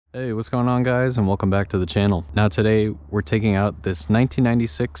Hey, what's going on, guys, and welcome back to the channel. Now today we're taking out this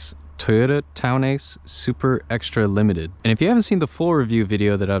 1996 Toyota Townace Super Extra Limited. And if you haven't seen the full review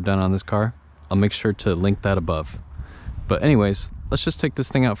video that I've done on this car, I'll make sure to link that above. But anyways, let's just take this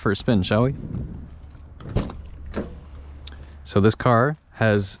thing out for a spin, shall we? So this car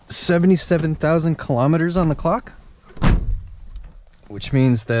has 77,000 kilometers on the clock, which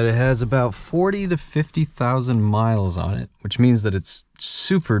means that it has about 40 to 50,000 miles on it, which means that it's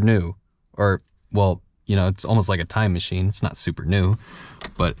super new. Or, well, you know, it's almost like a time machine. It's not super new,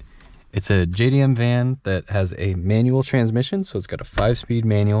 but it's a JDM van that has a manual transmission. So it's got a 5-speed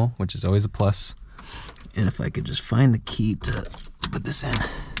manual, which is always a plus. And if I could just find the key to put this in.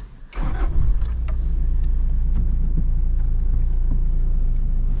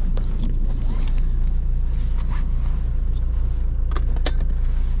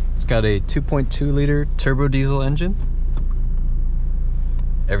 Got a 2.2 liter turbo diesel engine.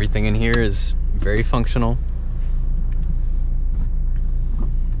 Everything in here is very functional.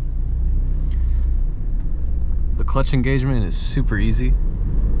 The clutch engagement is super easy.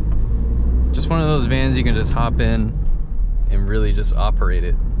 Just one of those vans you can just hop in and really just operate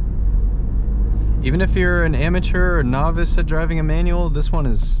it. Even if you're an amateur or novice at driving a manual, this one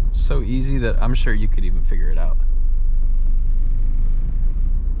is so easy that I'm sure you could even figure it out.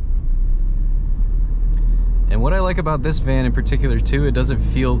 And what I like about this van in particular too, it doesn't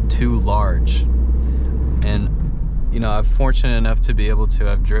feel too large. And you know, I'm fortunate enough to be able to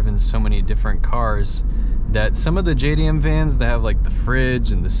have driven so many different cars that some of the JDM vans that have like the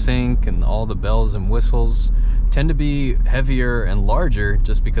fridge and the sink and all the bells and whistles tend to be heavier and larger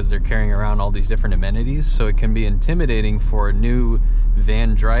just because they're carrying around all these different amenities. So it can be intimidating for a new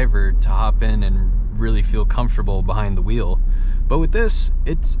van driver to hop in and really feel comfortable behind the wheel. But with this,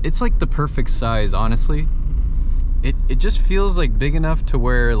 it's like the perfect size, honestly. It just feels like big enough to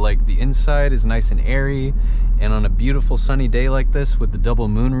where like the inside is nice and airy, and on a beautiful sunny day like this with the double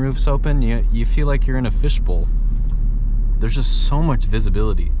moon roofs open, you feel like you're in a fishbowl. There's just so much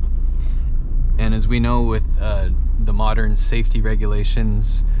visibility. And as we know with the modern safety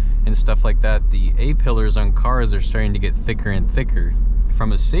regulations and stuff like that, the A-pillars on cars are starting to get thicker and thicker.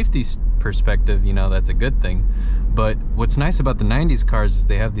 From a safety perspective, you know, that's a good thing. But what's nice about the 90s cars is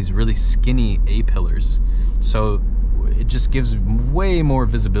they have these really skinny A-pillars. So it just gives way more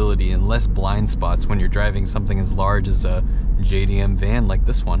visibility and less blind spots when you're driving something as large as a JDM van like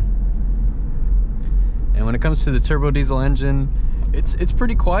this one. And when it comes to the turbo diesel engine, it's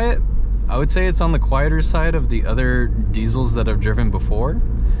pretty quiet. I would say it's on the quieter side of the other diesels that I've driven before.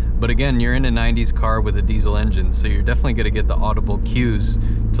 But again, you're in a 90s car with a diesel engine, so you're definitely going to get the audible cues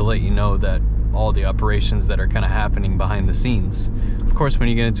to let you know that all the operations that are kind of happening behind the scenes. Of course, when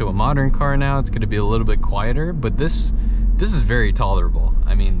you get into a modern car now, it's going to be a little bit quieter, but this is very tolerable.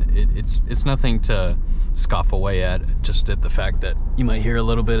 I mean, it's nothing to scoff away at, just at the fact that you might hear a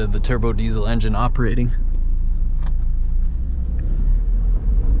little bit of the turbo diesel engine operating.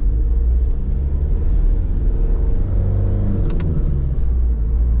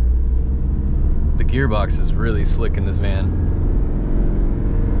 The gearbox is really slick in this van.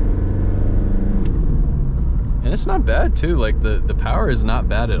 And it's not bad too, like the power is not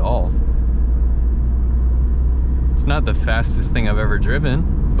bad at all. It's not the fastest thing I've ever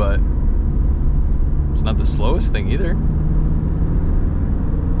driven, but it's not the slowest thing either.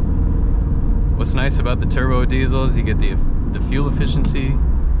 What's nice about the turbo diesel is you get the fuel efficiency,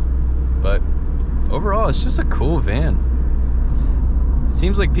 but overall it's just a cool van. It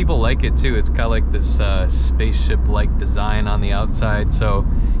seems like people like it too. It's kind of like this spaceship-like design on the outside, so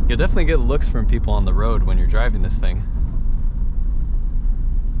you'll definitely get looks from people on the road when you're driving this thing.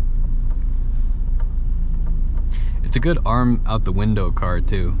 It's a good arm out the window car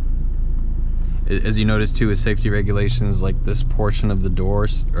too. As you notice too, with safety regulations, like this portion of the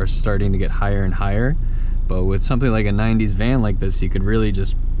doors are starting to get higher and higher, but with something like a 90s van like this, you could really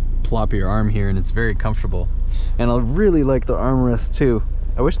just plop your arm here and it's very comfortable. And I really like the armrest too.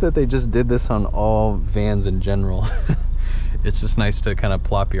 I wish that they just did this on all vans in general. It's just nice to kind of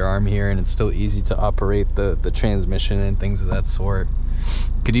plop your arm here, and it's still easy to operate the transmission and things of that sort.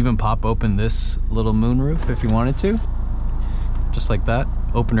 You could even pop open this little moonroof if you wanted to, just like that.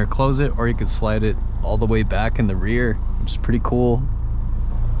 Open or close it, or you could slide it all the way back in the rear, which is pretty cool.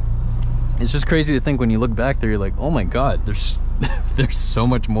 It's just crazy to think when you look back there, you're like, oh my god, there's so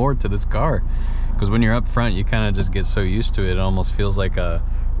much more to this car. Because when you're up front, you kind of just get so used to it, it almost feels like a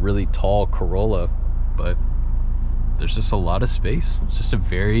really tall Corolla, but there's just a lot of space. It's just a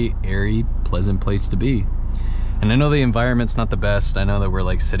very airy, pleasant place to be. And I know the environment's not the best. I know that we're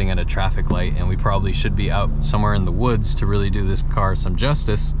like sitting at a traffic light and we probably should be out somewhere in the woods to really do this car some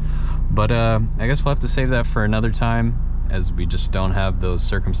justice. But I guess we'll have to save that for another time, as we just don't have those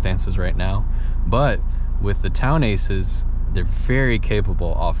circumstances right now. But with the Townaces, they're very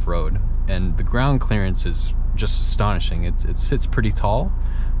capable off-road, and the ground clearance is just astonishing. It sits pretty tall,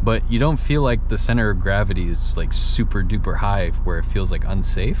 but you don't feel like the center of gravity is like super duper high where it feels like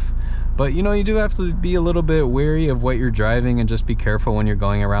unsafe. But you know, you do have to be a little bit wary of what you're driving and just be careful when you're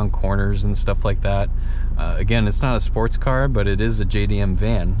going around corners and stuff like that. Again, it's not a sports car, but it is a JDM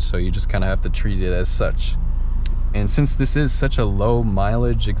van, so you just kind of have to treat it as such. And since this is such a low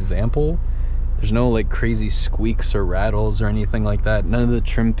mileage example, there's no like crazy squeaks or rattles or anything like that. None of the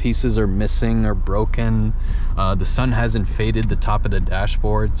trim pieces are missing or broken. The sun hasn't faded the top of the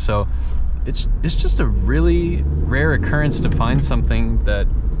dashboard. So it's just a really rare occurrence to find something that,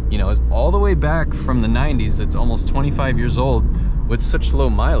 you know, is all the way back from the 90s. It's almost 25 years old with such low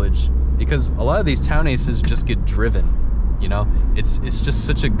mileage, because a lot of these Townaces just get driven. You know, it's just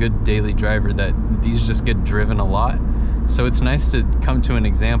such a good daily driver that these just get driven a lot. So it's nice to come to an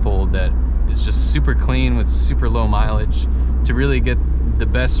example that is just super clean with super low mileage to really get the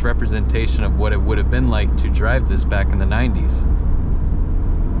best representation of what it would have been like to drive this back in the 90s.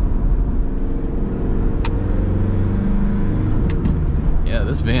 Yeah,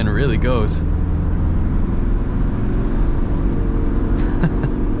 this van really goes.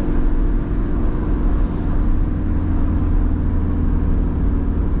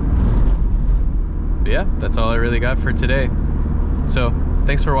 But yeah, that's all I really got for today. So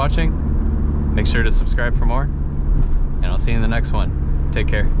thanks for watching. Make sure to subscribe for more, and I'll see you in the next one. Take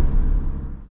care.